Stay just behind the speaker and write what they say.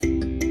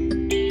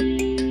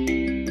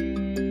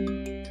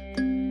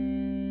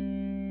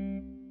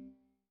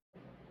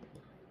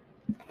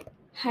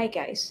Hi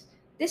guys,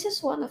 this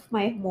is one of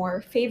my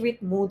more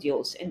favorite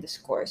modules in this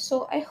course,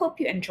 so I hope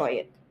you enjoy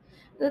it.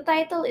 The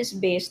title is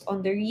based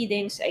on the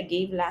readings I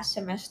gave last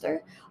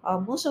semester,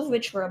 most of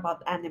which were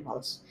about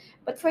animals.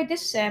 But for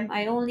this sem,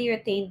 I only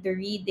retained the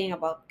reading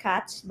about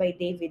cats by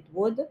David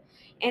Wood,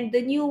 and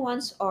the new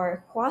ones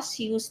are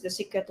Huasiu's The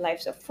Secret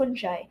Lives of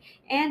Fungi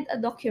and a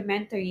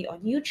documentary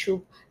on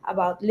YouTube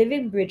about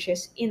living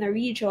bridges in a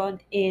region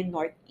in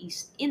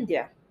northeast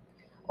India.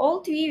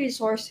 All three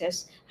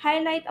resources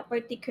highlight a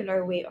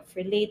particular way of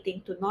relating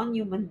to non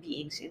human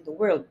beings in the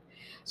world.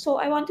 So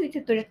I want you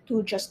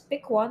to just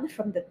pick one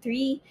from the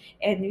three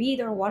and read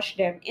or watch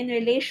them in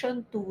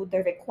relation to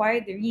the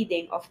required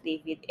reading of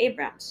David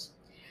Abrams.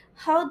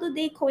 How do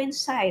they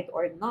coincide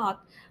or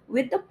not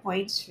with the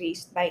points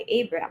raised by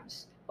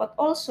Abrams? But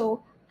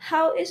also,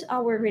 how is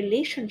our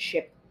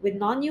relationship with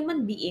non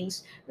human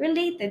beings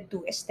related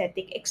to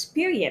aesthetic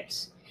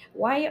experience?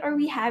 Why are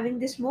we having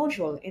this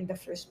module in the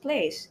first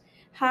place?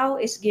 How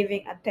is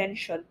giving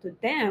attention to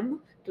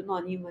them, to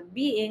non human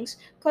beings,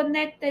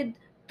 connected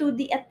to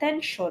the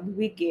attention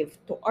we give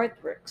to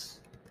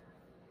artworks?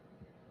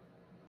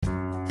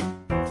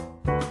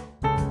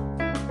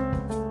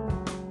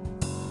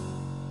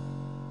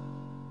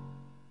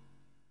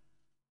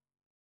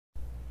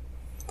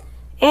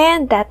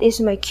 And that is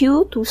my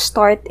cue to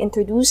start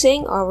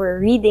introducing our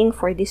reading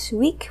for this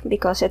week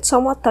because it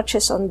somewhat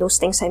touches on those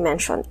things I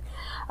mentioned.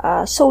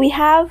 So we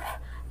have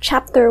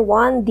Chapter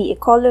 1, The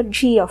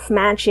Ecology of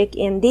Magic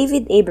in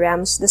David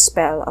Abrams' The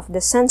Spell of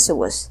the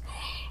Sensuous.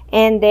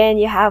 And then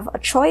you have a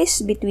choice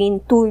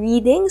between two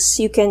readings.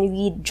 You can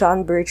read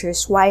John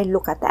Berger's Why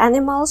Look at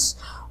Animals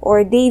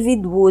or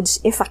David Wood's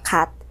If a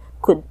Cat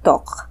Could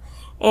Talk.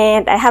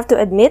 And I have to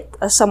admit,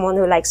 as someone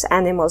who likes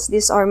animals,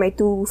 these are my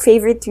two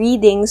favorite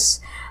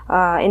readings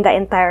in the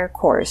entire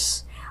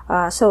course.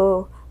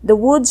 So the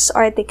Woods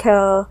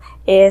article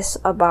is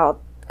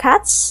about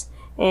cats,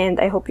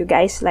 and I hope you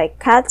guys like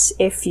cats.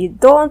 If you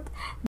don't,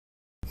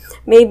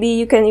 maybe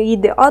you can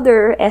read the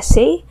other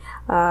essay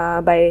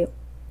by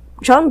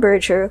John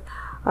Berger,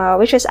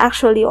 which is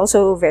actually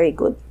also very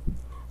good.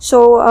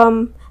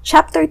 So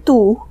chapter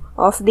 2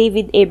 of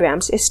David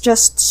Abrams is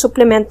just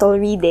supplemental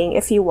reading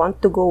if you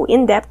want to go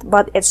in depth,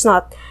 but it's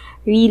not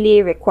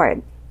really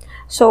required.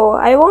 So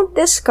I won't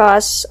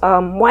discuss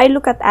why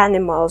look at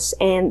animals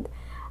and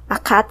a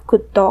cat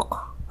could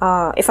talk,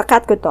 if a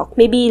cat could talk,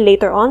 maybe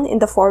later on in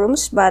the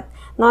forums, but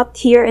not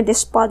here in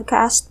this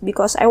podcast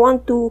because I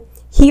want to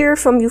hear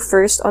from you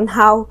first on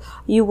how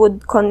you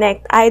would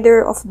connect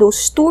either of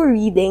those two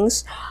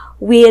readings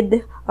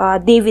with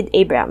David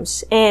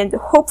Abrams. And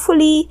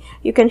hopefully,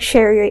 you can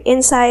share your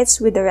insights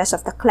with the rest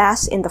of the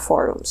class in the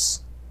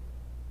forums.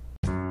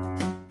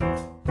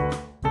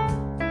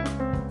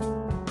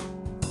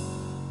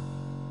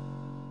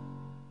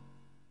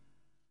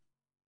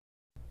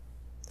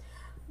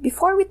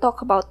 Before we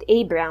talk about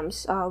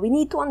Abrams, we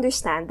need to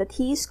understand that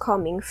he is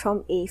coming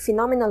from a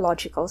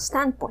phenomenological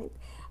standpoint.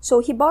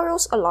 So he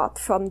borrows a lot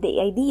from the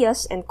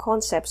ideas and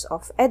concepts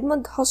of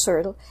Edmund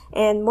Husserl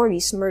and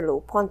Maurice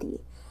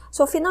Merleau-Ponty.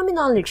 So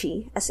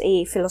phenomenology, as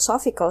a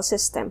philosophical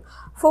system,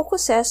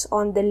 focuses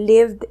on the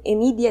lived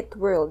immediate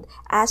world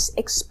as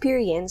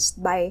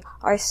experienced by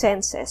our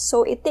senses.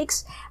 So it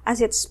takes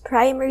as its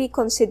primary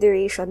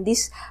consideration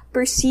this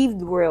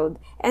perceived world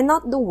and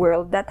not the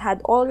world that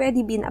had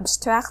already been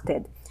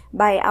abstracted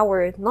by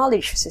our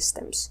knowledge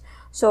systems.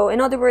 So in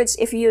other words,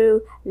 if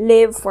you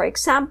live, for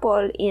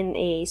example, in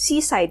a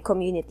seaside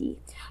community,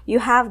 you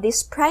have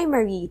this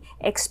primary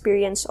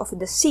experience of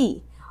the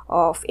sea,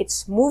 of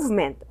its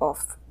movement,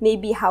 of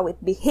maybe how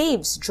it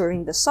behaves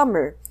during the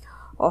summer,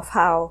 of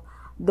how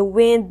the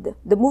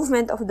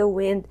movement of the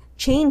wind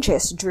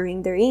changes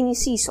during the rainy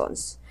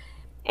seasons.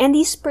 And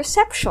these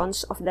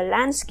perceptions of the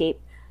landscape,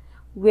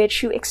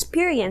 which you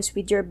experience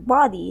with your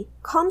body,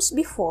 comes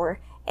before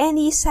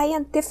any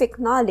scientific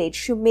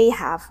knowledge you may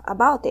have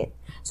about it.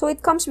 So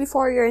it comes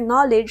before your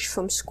knowledge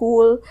from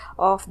school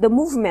of the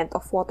movement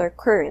of water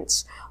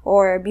currents,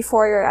 or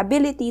before your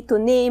ability to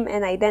name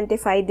and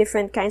identify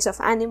different kinds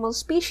of animal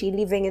species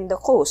living in the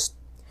coast.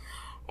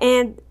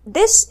 And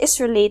this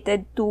is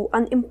related to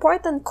an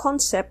important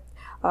concept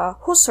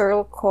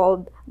Husserl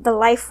called the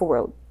life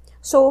world.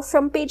 So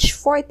from page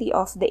 40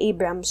 of the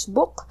Abrams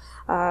book,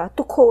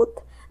 to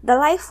quote, "The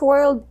life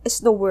world is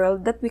the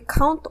world that we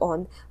count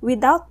on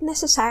without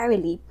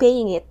necessarily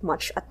paying it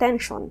much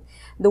attention.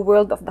 The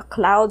world of the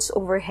clouds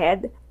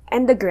overhead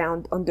and the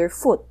ground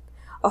underfoot,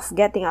 of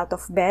getting out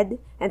of bed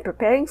and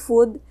preparing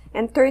food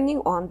and turning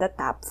on the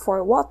tap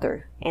for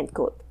water." End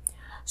quote.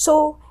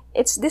 So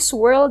it's this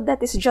world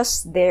that is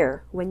just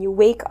there when you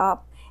wake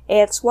up.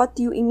 It's what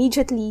you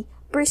immediately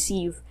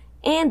perceive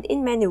and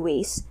in many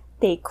ways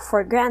take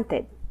for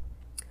granted.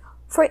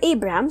 For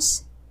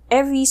Abrams,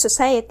 every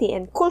society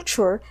and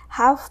culture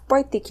have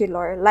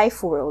particular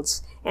life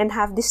worlds and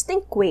have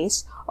distinct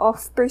ways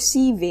of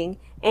perceiving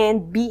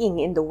and being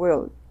in the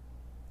world.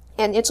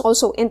 And it's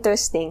also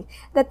interesting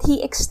that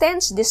he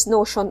extends this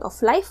notion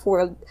of life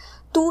world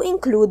to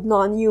include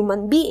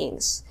non-human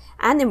beings.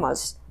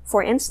 Animals,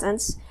 for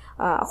instance,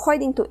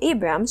 according to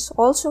Abrams,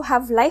 also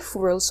have life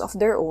worlds of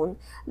their own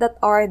that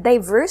are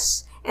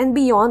diverse and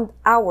beyond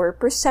our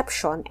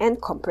perception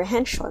and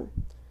comprehension.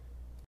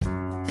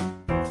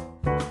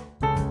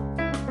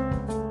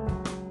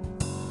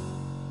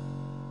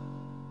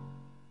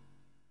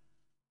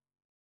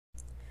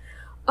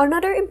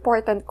 Another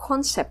important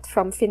concept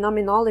from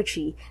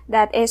phenomenology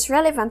that is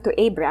relevant to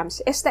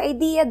Abrams is the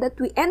idea that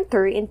we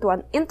enter into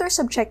an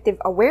intersubjective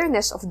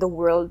awareness of the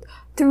world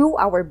through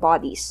our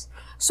bodies.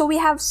 So we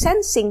have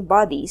sensing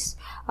bodies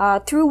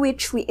through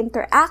which we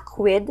interact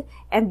with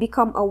and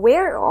become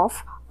aware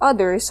of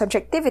other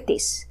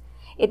subjectivities.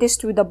 It is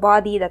through the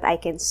body that I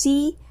can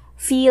see,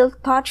 feel,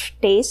 touch,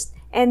 taste,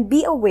 and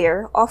be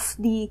aware of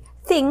the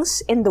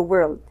things in the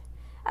world.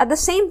 At the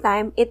same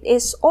time, it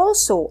is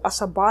also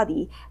as a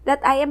body that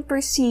I am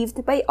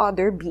perceived by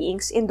other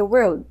beings in the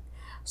world.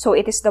 So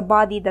it is the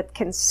body that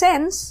can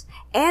sense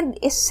and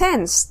is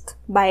sensed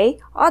by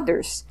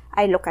others.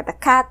 I look at a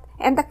cat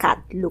and the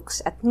cat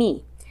looks at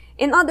me.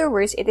 In other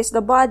words, it is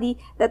the body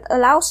that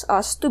allows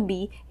us to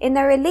be in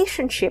a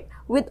relationship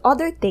with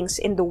other things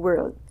in the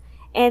world.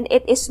 And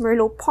it is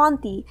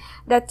Merleau-Ponty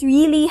that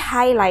really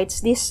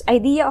highlights this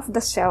idea of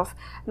the self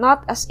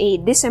not as a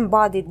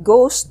disembodied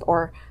ghost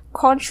or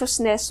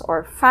consciousness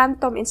or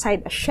phantom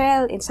inside a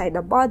shell, inside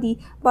a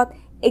body, but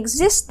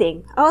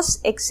existing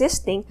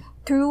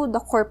through the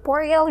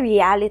corporeal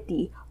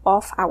reality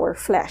of our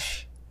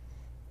flesh.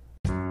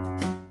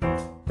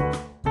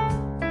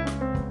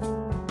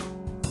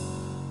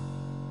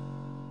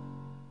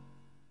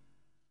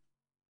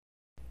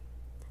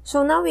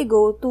 So now we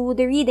go to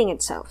the reading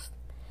itself.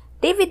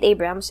 David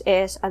Abrams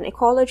is an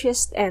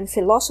ecologist and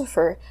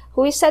philosopher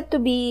who is said to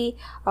be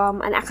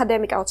an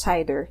academic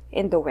outsider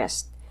in the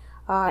West.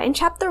 In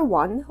chapter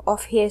 1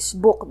 of his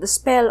book, The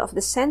Spell of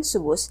the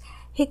Sensuous,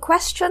 he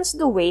questions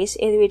the ways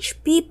in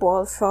which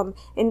people from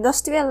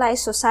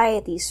industrialized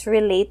societies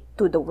relate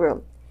to the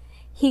world.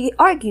 He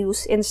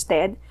argues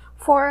instead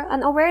for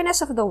an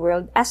awareness of the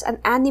world as an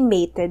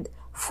animated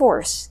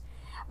force.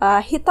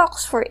 He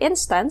talks, for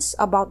instance,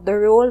 about the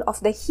role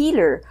of the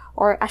healer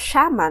or a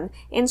shaman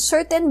in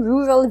certain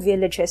rural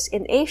villages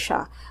in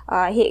Asia.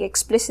 He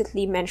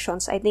explicitly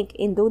mentions, I think,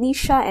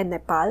 Indonesia and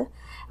Nepal.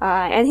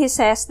 And he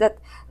says that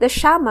the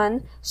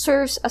shaman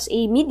serves as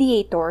a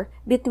mediator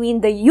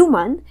between the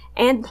human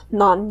and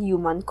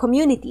non-human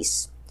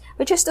communities,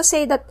 which is to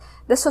say that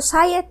the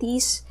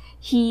societies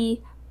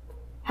he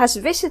has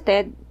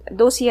visited,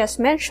 those he has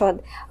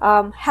mentioned,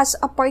 has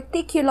a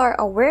particular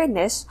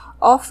awareness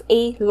of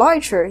a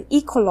larger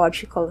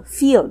ecological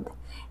field.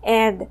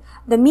 And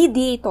the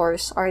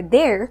mediators are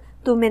there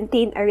to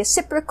maintain a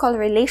reciprocal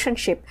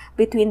relationship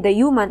between the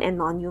human and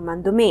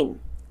non-human domain.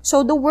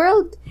 So the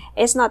world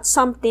is not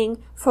something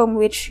from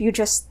which you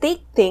just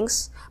take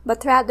things,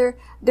 but rather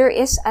there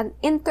is an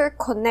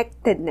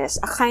interconnectedness,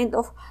 a kind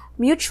of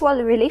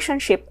mutual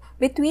relationship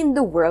between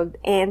the world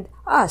and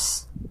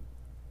us.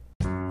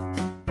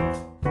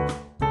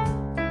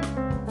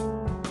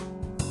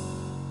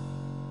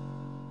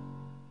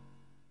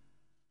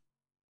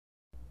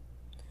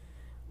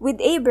 With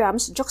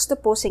Abrams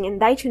juxtaposing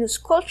indigenous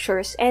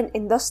cultures and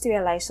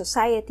industrialized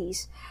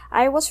societies,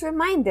 I was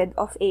reminded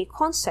of a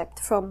concept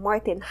from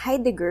Martin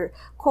Heidegger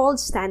called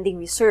standing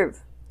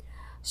reserve.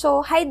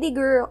 So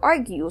Heidegger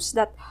argues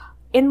that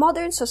in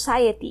modern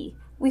society,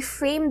 we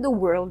frame the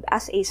world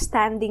as a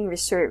standing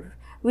reserve,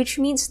 which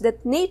means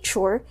that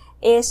nature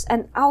is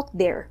an out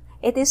there.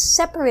 It is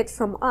separate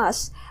from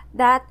us,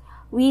 that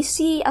we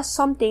see as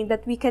something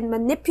that we can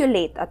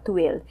manipulate at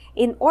will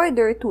in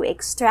order to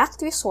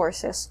extract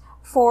resources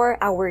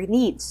for our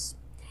needs.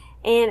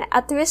 And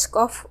at risk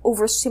of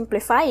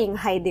oversimplifying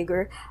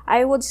Heidegger,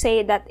 I would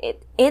say that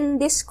in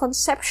this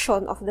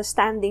conception of the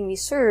standing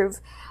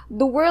reserve,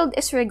 the world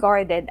is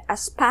regarded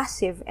as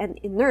passive and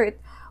inert,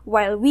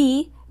 while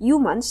we,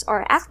 humans,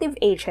 are active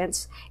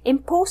agents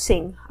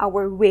imposing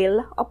our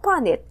will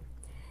upon it.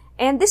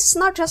 And this is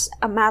not just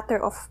a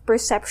matter of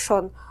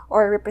perception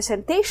or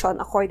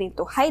representation, according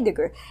to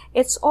Heidegger.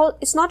 It's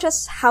not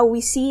just how we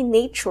see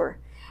nature,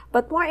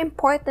 but more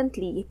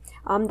importantly,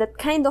 that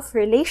kind of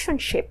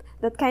relationship,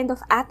 that kind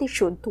of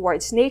attitude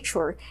towards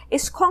nature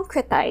is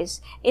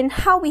concretized in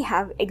how we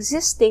have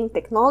existing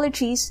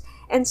technologies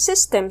and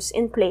systems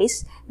in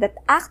place that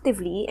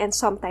actively and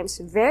sometimes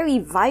very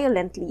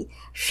violently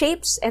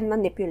shapes and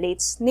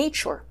manipulates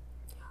nature.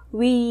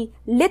 We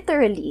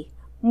literally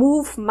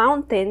move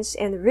mountains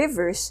and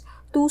rivers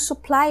to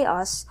supply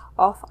us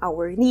of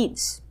our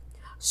needs.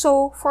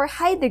 So for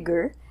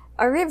Heidegger,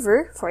 a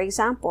river, for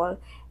example,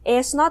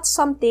 is not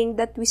something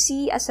that we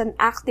see as an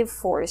active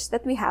force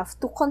that we have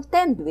to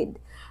contend with.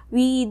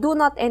 We do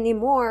not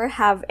anymore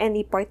have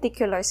any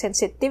particular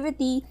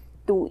sensitivity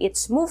to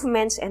its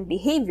movements and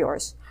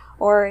behaviors,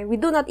 or we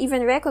do not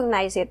even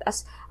recognize it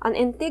as an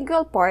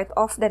integral part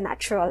of the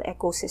natural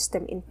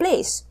ecosystem in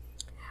place.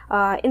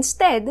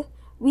 Instead,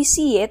 we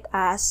see it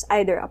as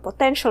either a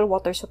potential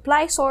water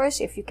supply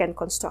source if you can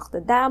construct a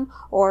dam,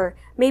 or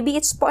maybe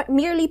it's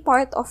merely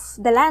part of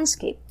the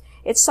landscape.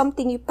 It's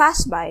something you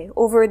pass by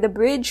over the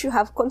bridge you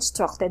have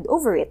constructed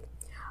over it.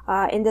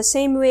 In the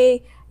same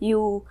way,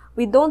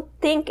 we don't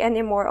think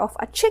anymore of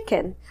a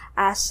chicken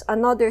as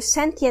another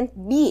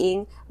sentient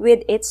being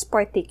with its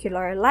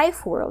particular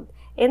life world.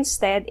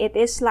 Instead, it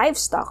is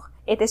livestock.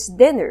 It is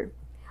dinner.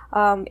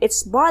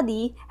 Its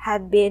body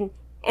had been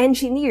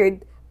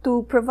engineered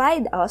to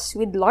provide us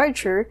with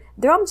larger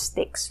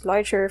drumsticks,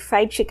 larger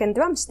fried chicken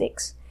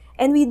drumsticks.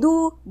 And we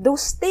do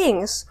those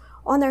things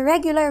on a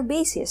regular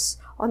basis,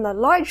 on a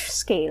large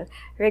scale,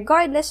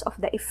 regardless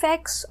of the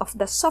effects of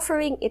the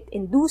suffering it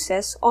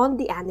induces on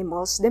the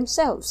animals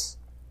themselves.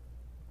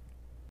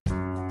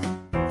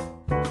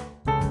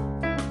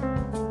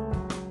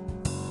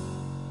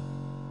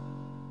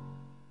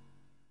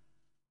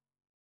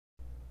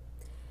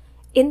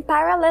 In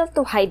parallel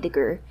to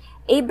Heidegger,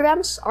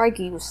 Abrams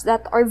argues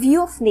that our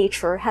view of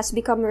nature has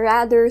become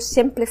rather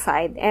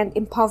simplified and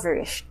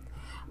impoverished.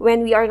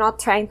 When we are not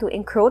trying to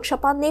encroach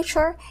upon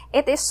nature,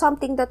 it is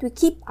something that we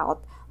keep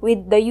out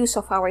with the use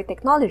of our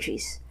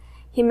technologies.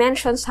 He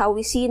mentions how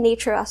we see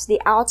nature as the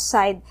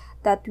outside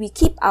that we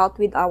keep out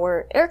with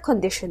our air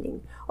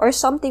conditioning, or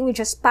something we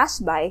just pass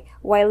by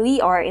while we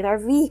are in our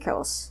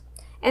vehicles.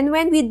 And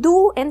when we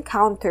do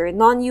encounter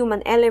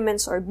non-human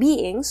elements or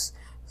beings,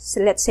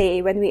 so let's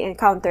say when we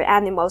encounter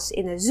animals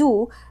in a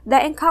zoo,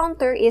 the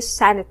encounter is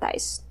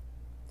sanitized.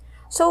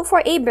 So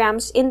for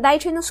Abrams,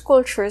 indigenous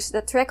cultures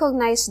that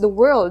recognize the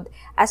world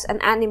as an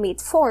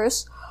animate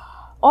force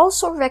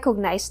also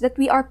recognize that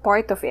we are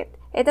part of it.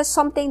 It is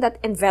something that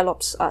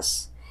envelops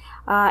us.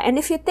 And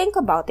if you think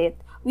about it,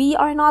 we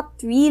are not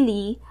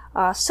really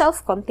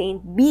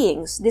self-contained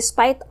beings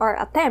despite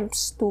our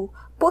attempts to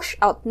push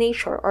out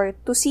nature or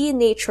to see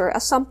nature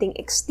as something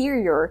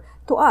exterior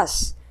to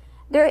us.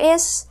 There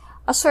is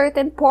a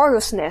certain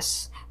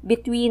porousness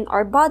between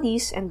our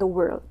bodies and the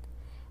world.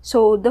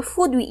 So the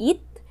food we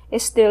eat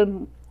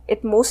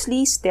it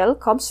mostly still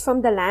comes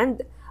from the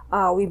land.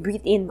 We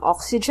breathe in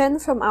oxygen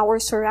from our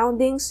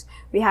surroundings.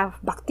 We have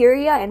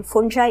bacteria and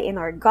fungi in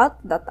our gut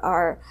that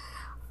are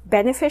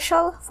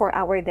beneficial for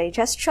our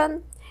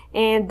digestion.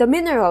 And the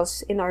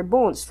minerals in our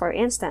bones, for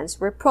instance,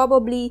 were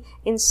probably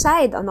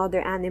inside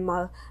another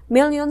animal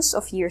millions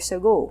of years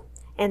ago.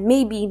 And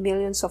maybe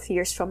millions of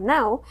years from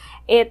now,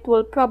 it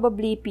will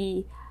probably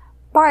be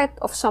part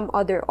of some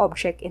other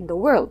object in the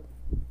world.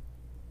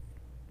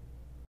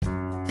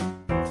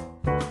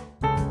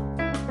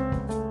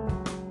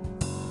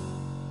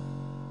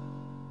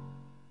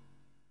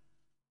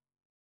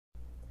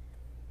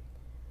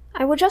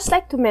 I would just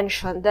like to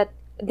mention that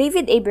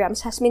David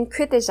Abrams has been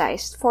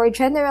criticized for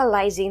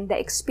generalizing the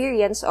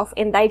experience of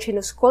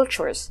indigenous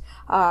cultures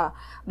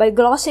by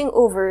glossing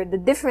over the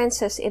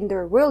differences in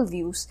their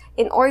worldviews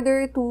in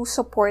order to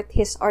support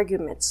his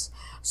arguments.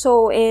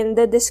 So in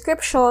the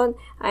description,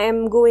 I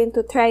am going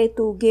to try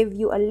to give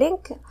you a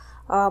link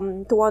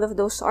to one of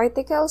those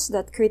articles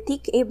that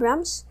critique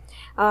Abrams.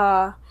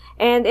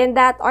 And in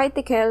that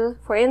article,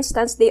 for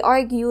instance, they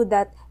argue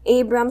that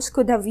Abrams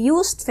could have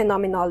used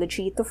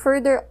phenomenology to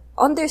further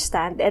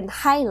understand and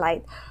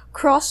highlight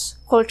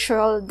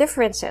cross-cultural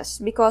differences,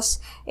 because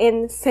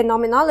in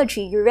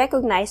phenomenology, you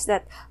recognize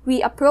that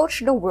we approach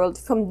the world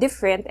from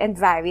different and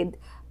varied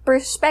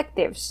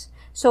perspectives.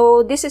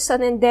 So this is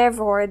an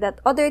endeavor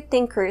that other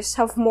thinkers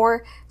have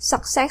more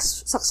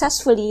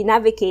successfully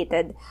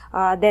navigated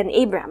than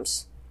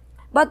Abrams.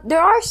 But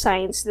there are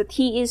signs that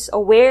he is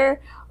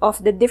aware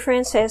of the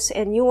differences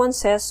and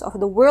nuances of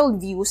the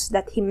worldviews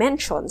that he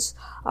mentions,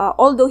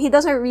 although he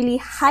doesn't really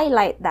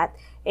highlight that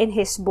in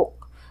his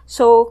book.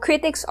 So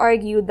critics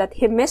argue that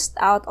he missed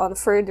out on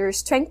further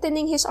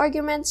strengthening his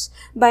arguments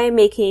by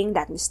making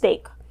that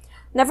mistake.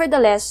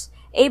 Nevertheless,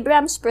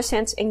 Abrams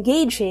presents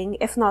engaging,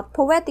 if not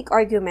poetic,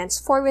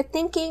 arguments for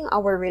rethinking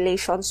our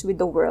relations with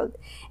the world.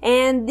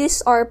 And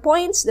these are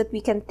points that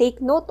we can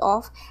take note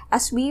of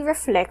as we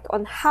reflect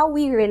on how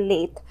we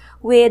relate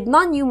with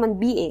non-human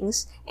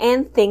beings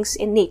and things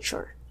in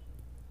nature.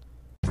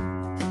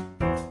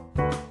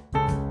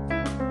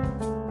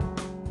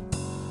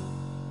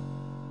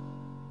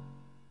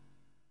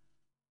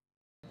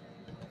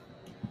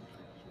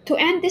 To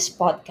end this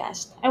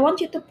podcast, I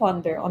want you to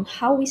ponder on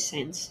how we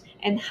sense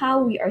and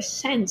how we are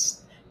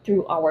sensed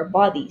through our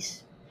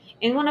bodies.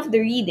 In one of the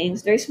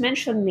readings, there's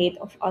mention made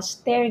of us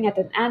staring at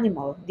an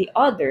animal, the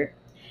other,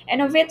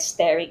 and of it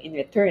staring in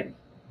return.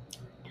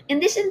 In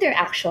this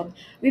interaction,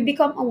 we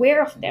become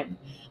aware of them,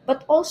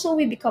 but also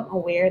we become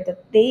aware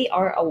that they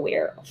are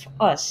aware of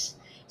us.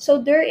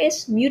 So there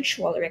is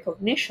mutual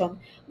recognition,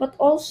 but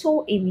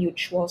also a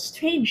mutual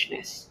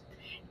strangeness.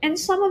 And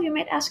some of you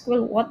might ask,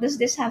 well, what does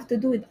this have to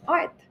do with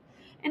art?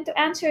 And to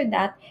answer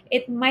that,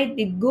 it might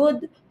be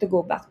good to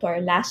go back to our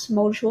last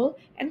module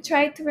and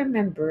try to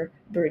remember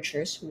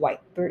Berger's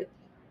White Bird.